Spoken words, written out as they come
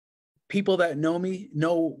people that know me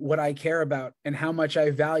know what I care about and how much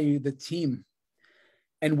I value the team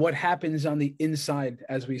and what happens on the inside,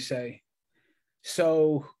 as we say.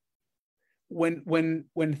 So when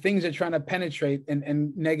things are trying to penetrate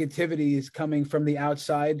and negativity is coming from the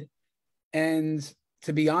outside, and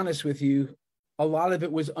to be honest with you, a lot of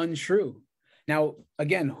it was untrue. Now,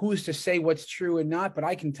 again, who's to say what's true and not, but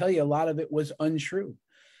I can tell you a lot of it was untrue,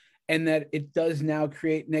 and that it does now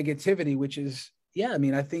create negativity, which is, yeah, I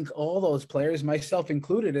mean, I think all those players, myself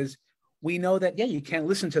included, is we know that, yeah, you can't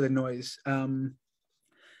listen to the noise.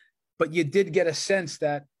 But you did get a sense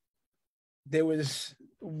that there was,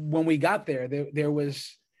 when we got there, there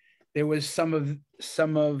was some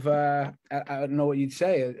of I don't know what you'd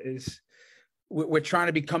say is we're trying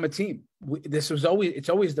to become a team. It's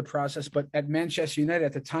always the process, but at Manchester United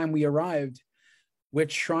at the time we arrived, we're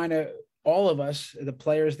trying to, all of us, the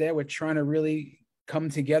players there, we're trying to really come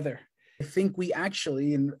together. I think we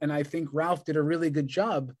actually, and I think Ralph did a really good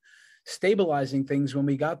job stabilizing things when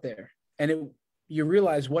we got there. And you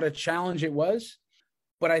realize what a challenge it was.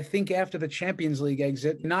 But I think after the Champions League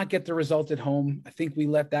exit, not get the result at home, I think we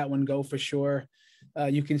let that one go for sure.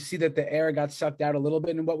 You can see that the air got sucked out a little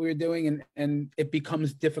bit in what we were doing, and it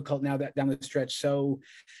becomes difficult now that down the stretch. So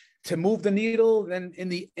to move the needle, then in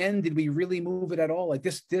the end, did we really move it at all? Like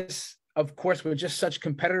this, of course, we're just such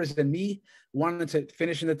competitors, and me wanting to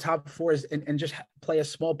finish in the top four and just play a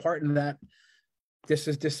small part in that. This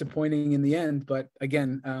is disappointing in the end, but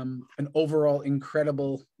again, an overall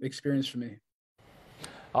incredible experience for me.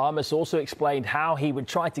 Armas also explained how he would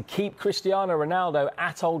try to keep Cristiano Ronaldo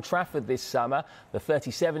at Old Trafford this summer. The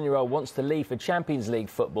 37-year-old wants to leave for Champions League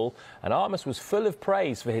football, and Armas was full of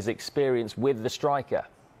praise for his experience with the striker.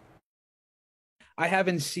 I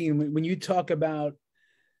haven't seen, when you talk about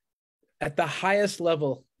at the highest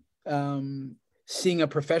level, seeing a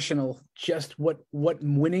professional, just what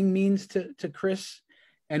winning means to Chris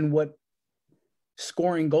and what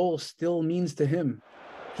scoring goals still means to him.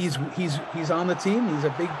 He's on the team. He's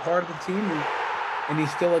a big part of the team, and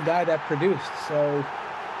he's still a guy that produced. So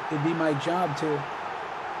it'd be my job to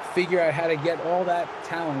figure out how to get all that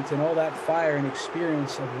talent and all that fire and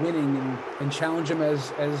experience of winning and challenge him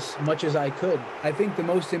as much as I could. I think the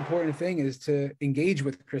most important thing is to engage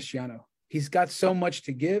with Cristiano. He's got so much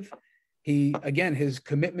to give. His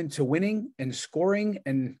commitment to winning and scoring,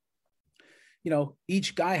 and,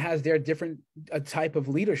 each guy has their different type of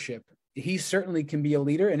leadership. He certainly can be a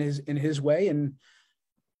leader in his way. And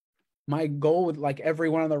my goal with like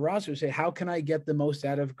everyone on the roster is say, how can I get the most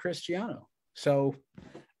out of Cristiano? So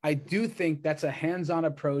I do think that's a hands-on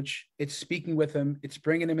approach. It's speaking with him. It's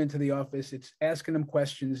bringing him into the office. It's asking him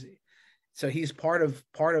questions. So he's part of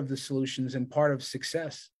the solutions and part of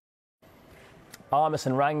success. Armas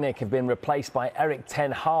and Rangnick have been replaced by Erik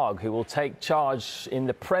ten Hag, who will take charge in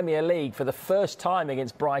the Premier League for the first time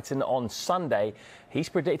against Brighton on Sunday. He's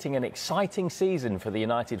predicting an exciting season for the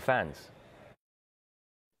United fans.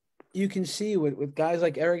 You can see with guys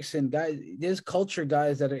like Eriksen, there's culture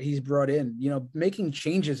guys that he's brought in. Making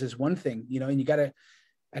changes is one thing, and you got to,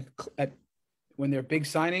 at when they're big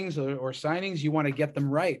signings or signings, you want to get them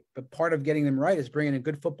right. But part of getting them right is bringing in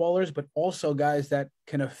good footballers, but also guys that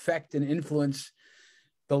can affect and influence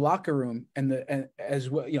the locker room and as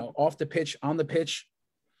well, off the pitch, on the pitch.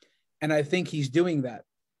 And I think he's doing that.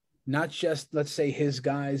 Not just, let's say, his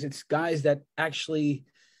guys. It's guys that actually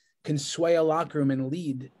can sway a locker room and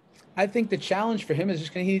lead. I think the challenge for him is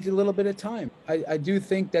just going to need a little bit of time. I do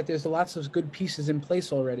think that there's lots of good pieces in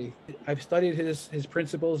place already. I've studied his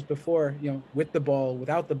principles before, with the ball,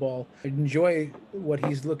 without the ball. I enjoy what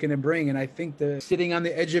he's looking to bring. And I think the sitting on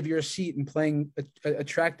the edge of your seat and playing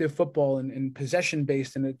attractive football and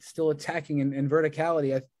possession-based and it's still attacking and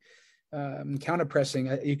verticality,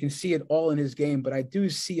 counter-pressing, you can see it all in his game. But I do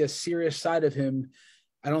see a serious side of him.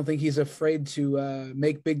 I don't think he's afraid to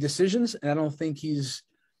make big decisions, and I don't think he's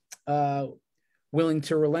willing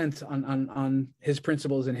to relent on his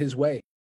principles and his way.